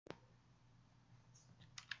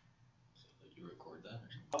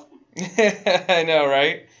I know,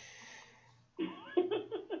 right?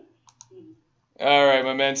 All right,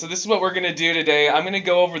 my man. So this is what we're going to do today. I'm going to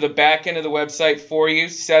go over the back end of the website for you,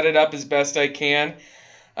 set it up as best I can,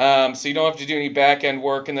 so you don't have to do any back end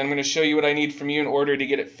work. And then I'm going to show you what I need from you in order to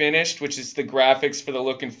get it finished, which is the graphics for the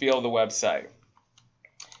look and feel of the website.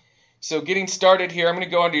 So getting started here, I'm going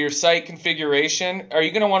to go into your site configuration. Are you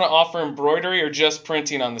going to want to offer embroidery or just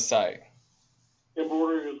printing on the site?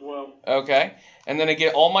 Embroidery as well. Okay. And then I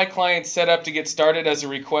get all my clients set up to get started as a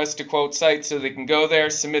request to quote site so they can go there,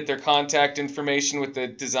 submit their contact information with the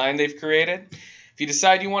design they've created. If you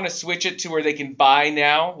decide you want to switch it to where they can buy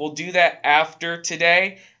now, we'll do that after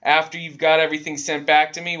today. After you've got everything sent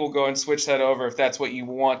back to me, we'll go and switch that over if that's what you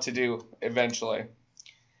want to do eventually.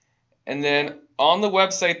 And then on the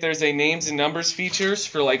website, there's a names and numbers features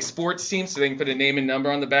for like sports teams, so they can put a name and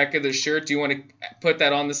number on the back of their shirt. Do you want to put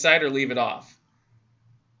that on the site or leave it off?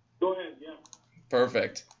 Go ahead, yeah.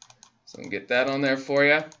 Perfect. So I can get that on there for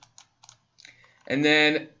you. And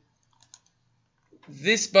then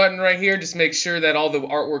this button right here, just make sure that all the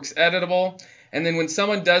artwork's editable. And then when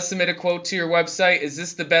someone does submit a quote to your website, is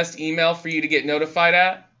this the best email for you to get notified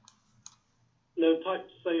at? No, type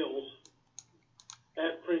sales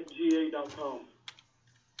at printga.com.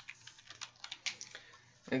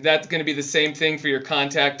 And that's going to be the same thing for your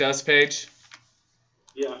contact us page?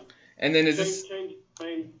 Yeah. And then is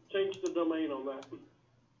change the domain on that.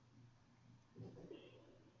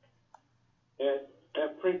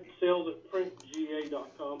 At print sales at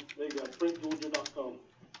printga.com. There you go, printgeorgia.com.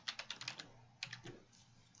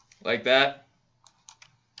 Like that?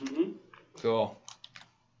 Mm-hmm. Cool.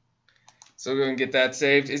 So we're going to get that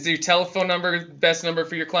saved. Is your telephone number the best number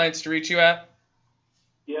for your clients to reach you at?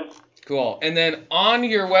 Yes. Cool. And then on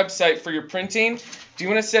your website for your printing, do you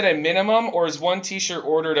want to set a minimum or is one t-shirt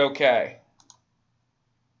ordered okay?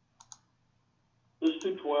 Let's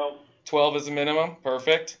do 12. 12 is a minimum.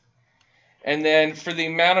 Perfect. And then for the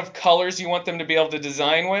amount of colors you want them to be able to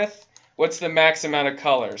design with, what's the max amount of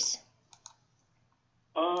colors?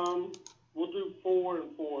 We'll do 4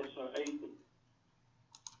 and 4, so 8.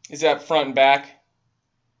 Is that front and back?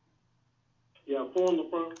 Yeah, 4 on the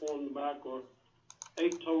front, 4 on the back, or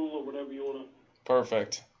 8 total, or whatever you want to.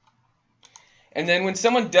 Perfect. And then when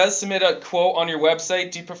someone does submit a quote on your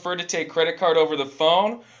website, do you prefer to take credit card over the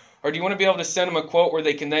phone, or do you want to be able to send them a quote where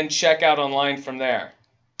they can then check out online from there?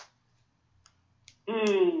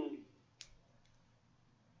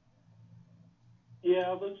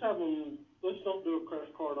 Yeah, let's don't do a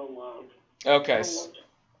credit card online. Okay.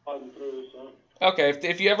 Okay,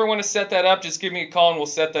 if you ever want to set that up, just give me a call and we'll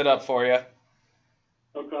set that up for you.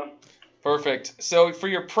 Okay. Perfect. So for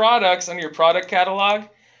your products, under your product catalog,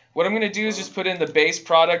 what I'm going to do is just put in the base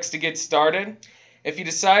products to get started. If you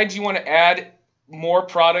decide you want to add more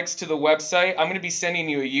products to the website, I'm going to be sending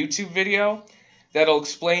you a YouTube video that'll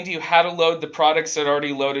explain to you how to load the products that are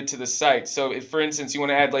already loaded to the site. So if, for instance, you want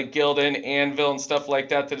to add like Gildan, Anvil, and stuff like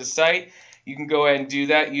that to the site, you can go ahead and do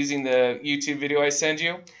that using the YouTube video I send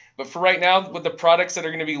you. But for right now, what the products that are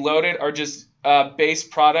going to be loaded are just base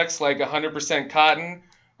products like 100% cotton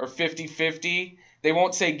or 50-50. They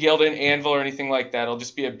won't say Gildan, Anvil, or anything like that. It'll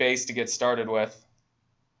just be a base to get started with.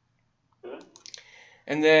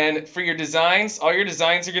 And then for your designs, all your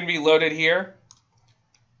designs are going to be loaded here.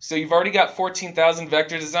 So you've already got 14,000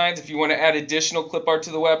 vector designs. If you want to add additional clip art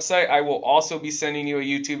to the website, I will also be sending you a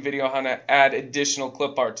YouTube video on how to add additional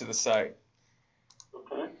clip art to the site.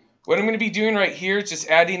 Okay. What I'm going to be doing right here is just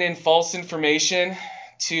adding in false information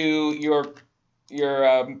to your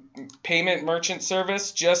payment merchant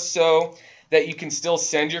service just so that you can still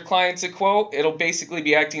send your clients a quote. It'll basically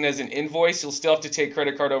be acting as an invoice. You'll still have to take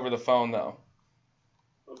credit card over the phone though.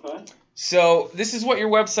 Okay. So this is what your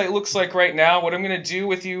website looks like right now. What I'm going to do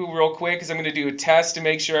with you real quick is I'm going to do a test to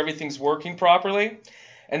make sure everything's working properly.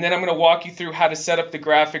 And then I'm going to walk you through how to set up the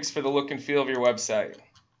graphics for the look and feel of your website.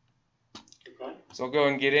 Okay. So I'll go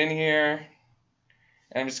and get in here.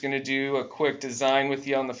 I'm just going to do a quick design with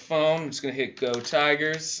you on the phone. I'm just going to hit Go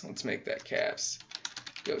Tigers. Let's make that caps.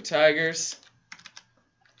 Go Tigers.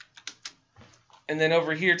 And then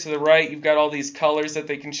over here to the right, you've got all these colors that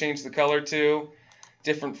they can change the color to,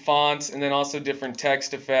 different fonts, and then also different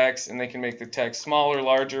text effects, and they can make the text smaller,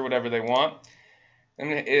 larger, whatever they want. I'm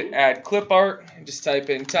going to add clip art. Just type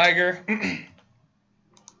in tiger.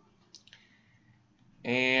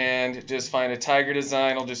 And just find a tiger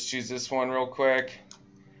design. I'll just choose this one real quick.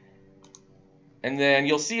 And then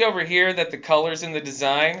you'll see over here that the colors in the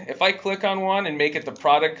design, if I click on one and make it the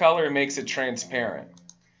product color, it makes it transparent.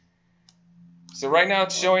 So right now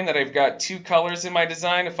it's showing that I've got two colors in my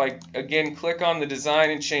design. If I again click on the design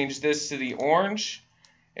and change this to the orange,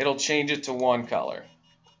 it'll change it to one color.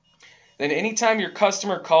 Then anytime your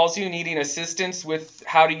customer calls you needing assistance with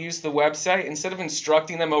how to use the website, instead of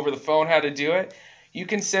instructing them over the phone how to do it, you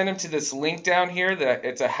can send them to this link down here. That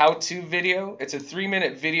it's a how-to video. It's a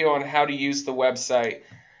 3-minute video on how to use the website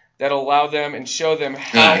that'll allow them and show them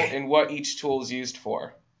how and what each tool is used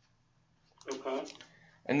for. Okay.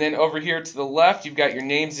 And then over here to the left, you've got your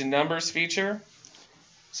names and numbers feature.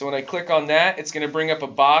 So when I click on that, it's going to bring up a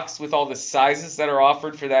box with all the sizes that are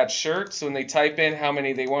offered for that shirt. So when they type in how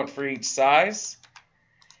many they want for each size,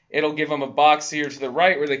 it'll give them a box here to the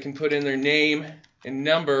right where they can put in their name and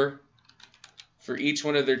number for each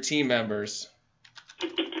one of their team members.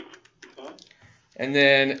 And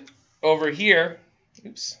then over here,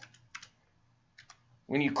 oops,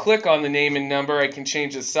 when you click on the name and number, I can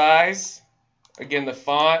change the size, again the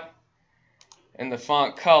font, and the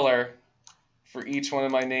font color for each one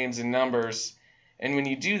of my names and numbers. And when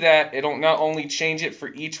you do that, it'll not only change it for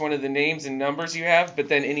each one of the names and numbers you have, but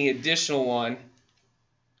then any additional one.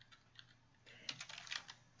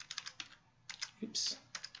 Oops.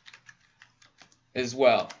 As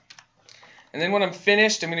well. And then when I'm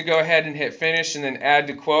finished, I'm going to go ahead and hit finish and then add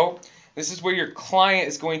to quote. This is where your client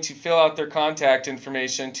is going to fill out their contact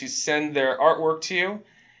information to send their artwork to you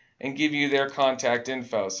and give you their contact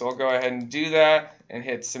info. So I'll go ahead and do that and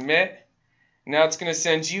hit submit. Now it's going to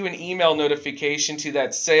send you an email notification to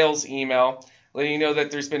that sales email, letting you know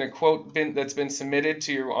that there's been a quote that's been submitted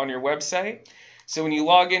to on your website. So when you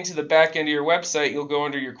log into the back end of your website, you'll go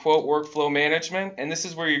under your quote workflow management, and this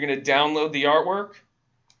is where you're going to download the artwork.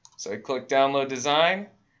 So I click download design.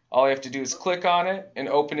 All I have to do is click on it and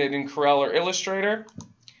open it in Corel or Illustrator.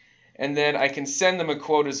 And then I can send them a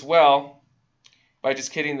quote as well by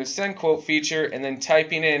just hitting the send quote feature and then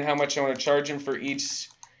typing in how much I want to charge them for each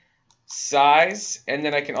size. And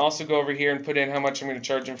then I can also go over here and put in how much I'm going to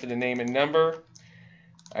charge them for the name and number.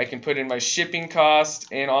 I can put in my shipping cost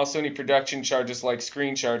and also any production charges like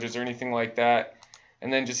screen charges or anything like that.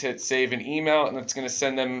 And then just hit save an email, and it's going to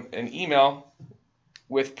send them an email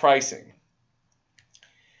with pricing.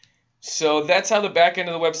 So that's how the back end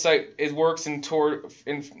of the website works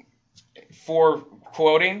for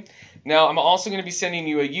quoting. Now I'm also going to be sending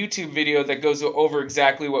you a YouTube video that goes over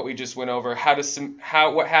exactly what we just went over,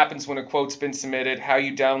 what happens when a quote's been submitted, how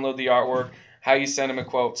you download the artwork, how you send them a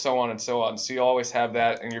quote, so on and so on. So you always have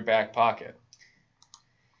that in your back pocket.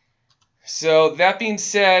 So that being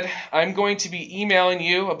said, I'm going to be emailing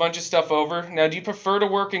you a bunch of stuff over. Now, do you prefer to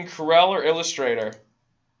work in Corel or Illustrator?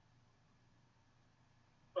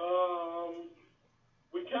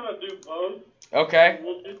 We kind of do both. Okay.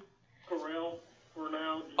 We'll do Corel for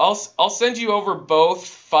now. I'll send you over both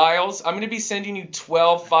files. I'm going to be sending you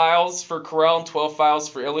 12 files for Corel and 12 files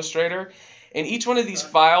for Illustrator. And each one of these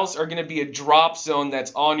files are going to be a drop zone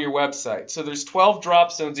that's on your website. So there's 12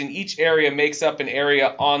 drop zones, and each area makes up an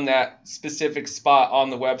area on that specific spot on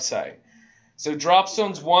the website. So drop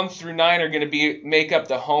zones 1 through 9 are going to make up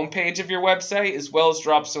the home page of your website, as well as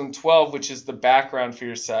drop zone 12, which is the background for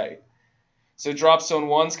your site. So drop zone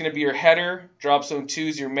 1 is going to be your header, drop zone 2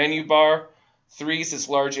 is your menu bar, 3 is this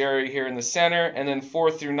large area here in the center, and then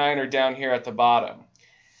 4 through 9 are down here at the bottom.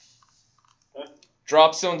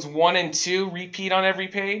 Drop zones 1 and 2 repeat on every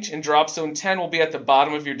page, and drop zone 10 will be at the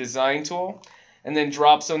bottom of your design tool, and then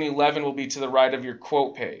drop zone 11 will be to the right of your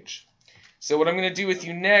quote page. So what I'm going to do with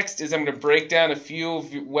you next is I'm going to break down a few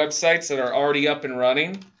of your websites that are already up and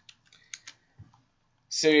running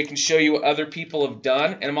so I can show you what other people have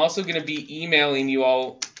done, and I'm also going to be emailing you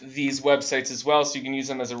all these websites as well so you can use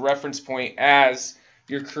them as a reference point as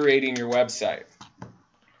you're creating your website.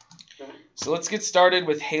 So let's get started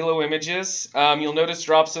with Halo Images. You'll notice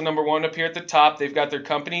drop zone number 1 up here at the top. They've got their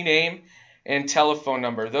company name and telephone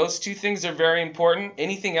number. Those two things are very important.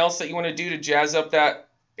 Anything else that you want to do to jazz up that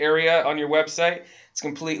area on your website, it's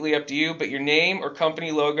completely up to you. But your name or company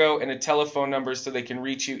logo and a telephone number so they can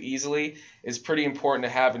reach you easily is pretty important to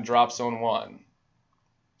have in drop zone 1.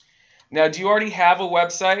 Now, do you already have a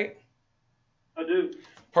website? I do.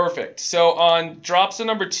 Perfect. So on drop zone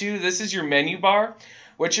number 2, this is your menu bar.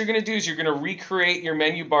 What you're going to do is you're going to recreate your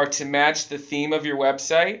menu bar to match the theme of your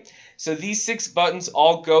website. So these 6 buttons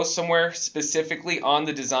all go somewhere specifically on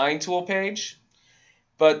the design tool page.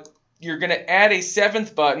 But you're going to add a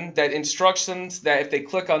 7th button that instructs them that if they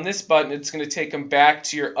click on this button, it's going to take them back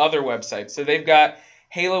to your other website. So they've got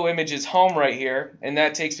Halo Images Home right here, and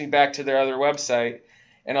that takes me back to their other website.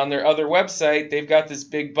 And on their other website, they've got this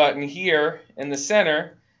big button here in the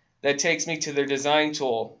center that takes me to their design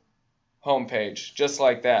tool homepage, just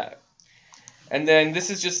like that. And then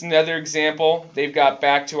this is just another example. They've got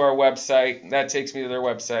back to our website. That takes me to their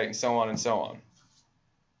website, and so on and so on.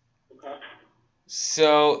 Okay.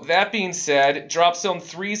 So that being said, drop zone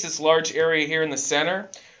 3 is this large area here in the center.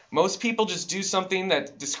 Most people just do something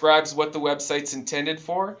that describes what the website's intended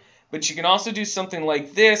for, but you can also do something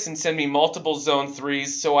like this and send me multiple zone 3s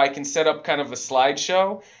so I can set up kind of a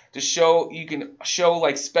slideshow to show, you can show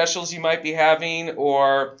like specials you might be having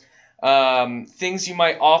or things you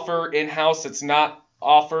might offer in-house that's not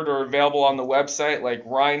offered or available on the website, like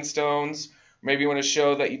rhinestones. Maybe you want to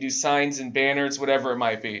show that you do signs and banners, whatever it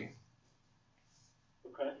might be.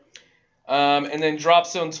 Okay. And then drop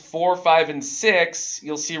zones 4, 5, and 6,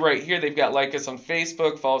 you'll see right here they've got like us on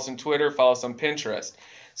Facebook, follow us on Twitter, follow us on Pinterest.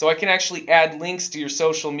 So I can actually add links to your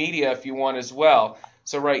social media if you want as well.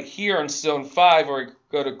 So right here on zone 5, where I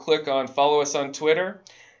go to click on follow us on Twitter,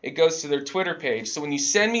 it goes to their Twitter page. So when you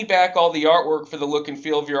send me back all the artwork for the look and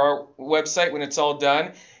feel of your art website when it's all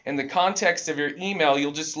done, in the context of your email,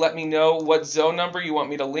 you'll just let me know what zone number you want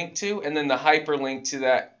me to link to and then the hyperlink to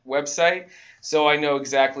that website so I know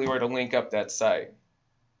exactly where to link up that site.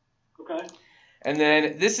 Okay. And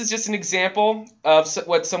then this is just an example of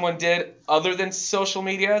what someone did other than social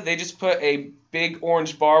media. They just put a big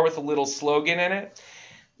orange bar with a little slogan in it.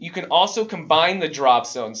 You can also combine the drop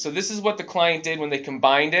zones. So this is what the client did when they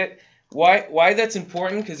combined it. Why that's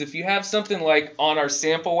important? Because if you have something like on our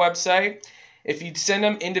sample website, if you send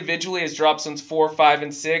them individually as drop zones 4, 5,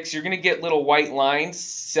 and 6, you're going to get little white lines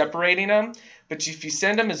separating them. But if you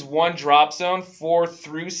send them as one drop zone, 4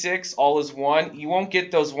 through 6, all as one, you won't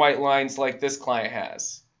get those white lines like this client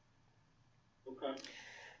has. Okay.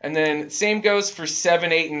 And then same goes for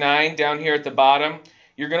 7, 8, and 9 down here at the bottom.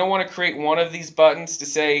 You're going to want to create one of these buttons to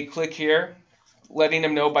say click here. Letting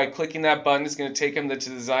them know by clicking that button is going to take them to the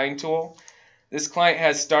design tool. This client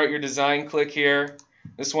has start your design, click here.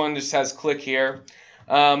 This one just has click here.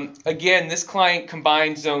 Again, this client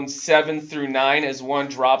combined zones 7 through 9 as one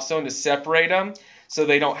drop zone to separate them so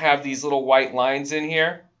they don't have these little white lines in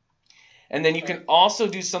here. And then you can also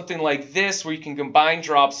do something like this where you can combine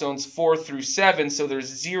drop zones 4 through 7 so there's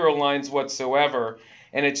 0 lines whatsoever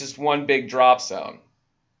and it's just one big drop zone.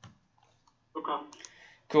 Okay.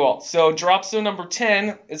 Cool. So drop zone number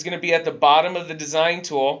 10 is going to be at the bottom of the design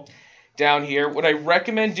tool down here. What I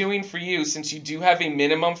recommend doing for you, since you do have a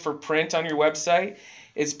minimum for print on your website,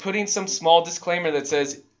 is putting some small disclaimer that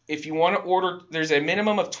says if you want to order, there's a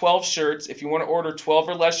minimum of 12 shirts. If you want to order 12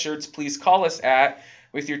 or less shirts, please call us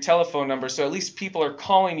with your telephone number so at least people are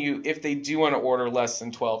calling you if they do want to order less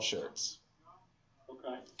than 12 shirts.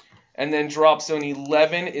 Okay. And then drop zone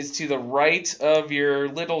 11 is to the right of your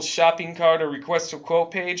little shopping cart or request a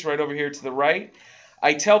quote page right over here to the right.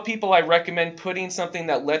 I tell people I recommend putting something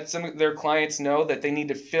that lets their clients know that they need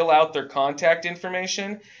to fill out their contact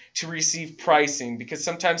information to receive pricing because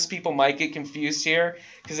sometimes people might get confused here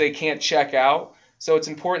because they can't check out. So it's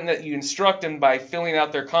important that you instruct them by filling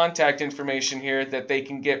out their contact information here that they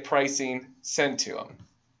can get pricing sent to them.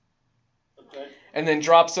 Okay. And then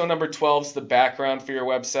drop zone number 12 is the background for your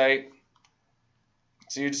website.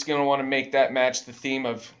 So you're just going to want to make that match the theme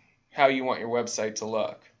of how you want your website to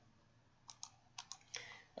look.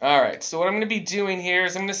 Alright, so what I'm going to be doing here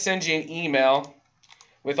is I'm going to send you an email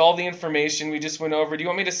with all the information we just went over. Do you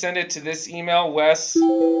want me to send it to this email,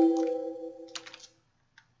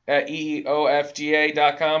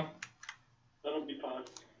 wes@eeofga.com? That'll be fine.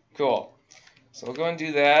 Cool. So we'll go and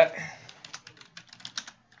do that.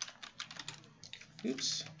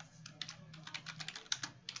 Oops.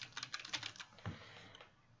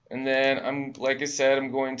 And then, like I said, I'm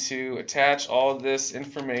going to attach all of this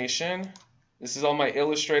information. This is all my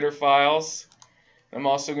Illustrator files. I'm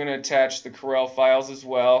also going to attach the Corel files as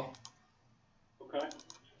well. Okay.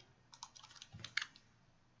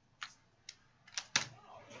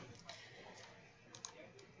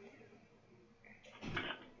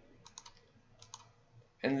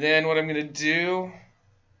 And then what I'm going to do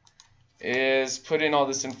is put in all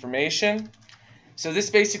this information. So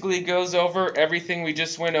this basically goes over everything we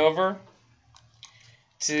just went over.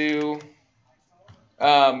 For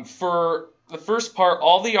the first part,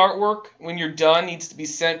 all the artwork, when you're done, needs to be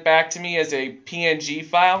sent back to me as a PNG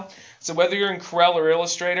file. So whether you're in Corel or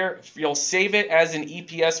Illustrator, you'll save it as an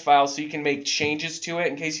EPS file so you can make changes to it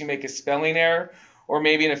in case you make a spelling error. Or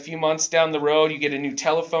maybe in a few months down the road, you get a new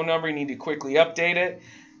telephone number, you need to quickly update it.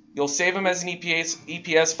 You'll save them as an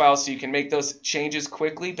EPS file so you can make those changes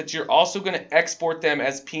quickly, but you're also going to export them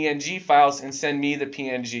as PNG files and send me the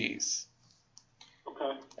PNGs.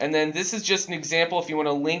 Okay. And then this is just an example. If you want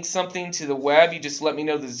to link something to the web, you just let me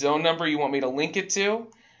know the zone number you want me to link it to,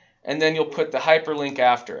 and then you'll put the hyperlink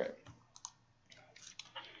after it.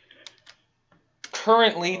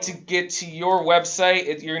 Currently, to get to your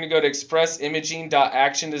website, you're going to go to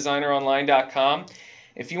expressimaging.actiondesigneronline.com.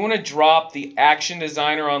 If you want to drop the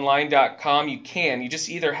actiondesigneronline.com, you can. You just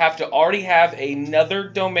either have to already have another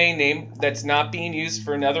domain name that's not being used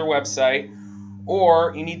for another website,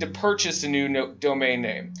 or you need to purchase a new domain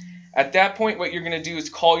name. At that point, what you're going to do is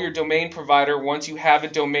call your domain provider once you have a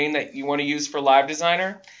domain that you want to use for Live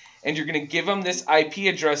Designer, and you're going to give them this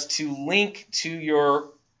IP address to link to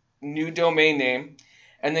your new domain name.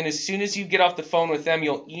 And then as soon as you get off the phone with them,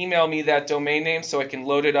 you'll email me that domain name so I can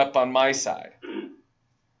load it up on my side.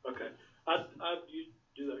 Okay. I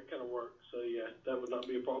do that kind of work, so yeah, that would not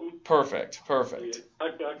be a problem. Perfect. So, yeah,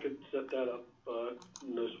 I could set that up,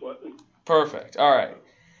 no sweating. Perfect. All right.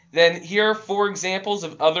 Then here are 4 examples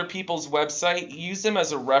of other people's website. Use them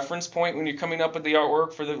as a reference point when you're coming up with the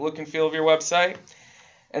artwork for the look and feel of your website.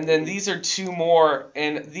 And then these are 2 more,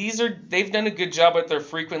 and they've done a good job with their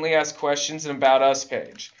frequently asked questions and about us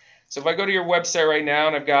page. So if I go to your website right now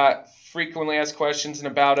and I've got frequently asked questions and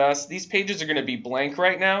about us, these pages are going to be blank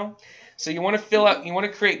right now. So you want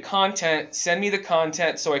to create content, send me the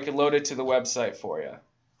content so I can load it to the website for you.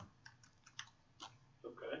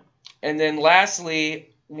 Okay. And then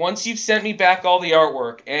lastly, once you've sent me back all the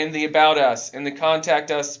artwork and the about us and the contact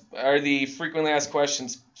us or the frequently asked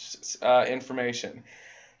questions information,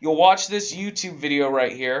 you'll watch this YouTube video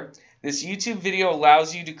right here. This YouTube video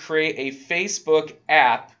allows you to create a Facebook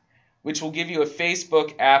app, which will give you a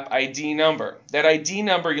Facebook app ID number. That ID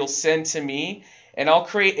number you'll send to me, and I'll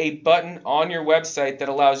create a button on your website that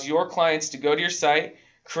allows your clients to go to your site,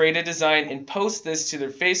 create a design, and post this to their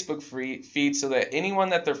Facebook feed so that anyone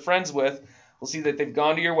that they're friends with will see that they've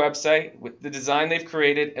gone to your website with the design they've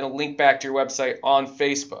created and a link back to your website on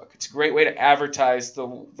Facebook. It's a great way to advertise the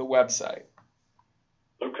website.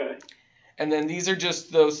 Okay. And then these are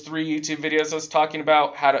just those 3 YouTube videos I was talking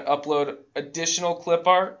about: how to upload additional clip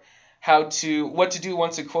art, what to do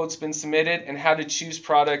once a quote's been submitted, and how to choose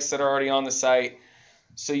products that are already on the site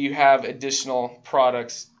so you have additional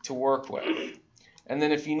products to work with. And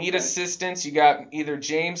then if you need assistance, you got either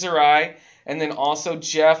James or I, and then also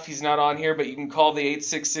Jeff. He's not on here, but you can call the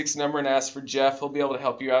 866 number and ask for Jeff. He'll be able to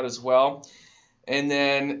help you out as well. And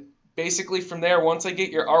then basically from there, once I get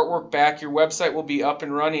your artwork back, your website will be up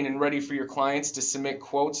and running and ready for your clients to submit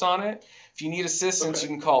quotes on it. If you need assistance, you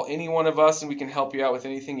can call any one of us and we can help you out with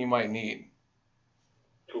anything you might need.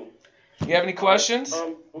 Cool. You have any questions?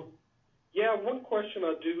 Yeah, one question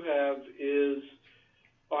I do have is,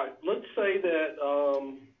 all right, let's say that,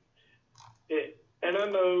 and I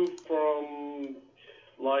know from,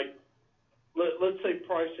 like, let's say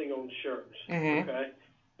pricing on shirts, okay?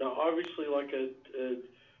 Now, obviously, like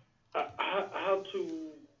how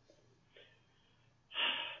to,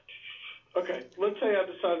 okay, let's say I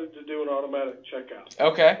decided to do an automatic checkout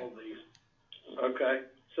on these, okay?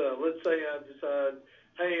 So let's say I decide,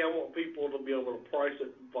 hey, I want people to be able to price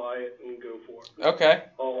it, buy it, and go for it. Okay.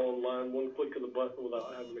 All online, one click of the button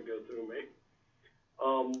without having to go through me.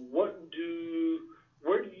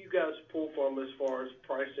 Where do you guys pull from as far as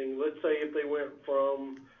pricing? Let's say if they went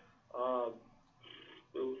from a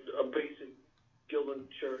basic Gildan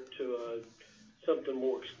shirt to something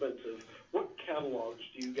more expensive, what catalogs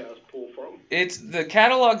do you guys pull from? It's the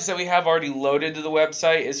catalogs that we have already loaded to the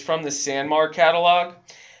website is from the Sanmar catalog.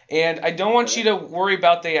 And I don't want you to worry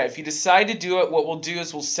about that yet. If you decide to do it, what we'll do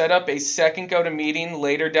is we'll set up a second go-to-meeting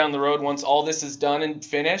later down the road once all this is done and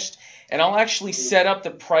finished. And I'll actually set up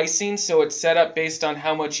the pricing so it's set up based on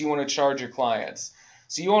how much you want to charge your clients.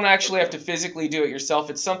 So you won't actually have to physically do it yourself.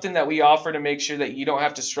 It's something that we offer to make sure that you don't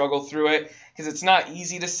have to struggle through it, because it's not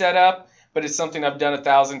easy to set up, but it's something I've done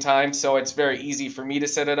 1,000 times, so it's very easy for me to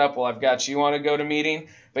set it up while I've got you on a go-to-meeting.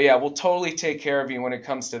 But yeah, we'll totally take care of you when it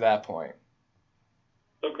comes to that point.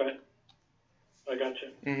 Okay. I got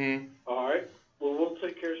you. All right. Well, we'll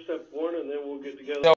take care of step 1, and then we'll get together.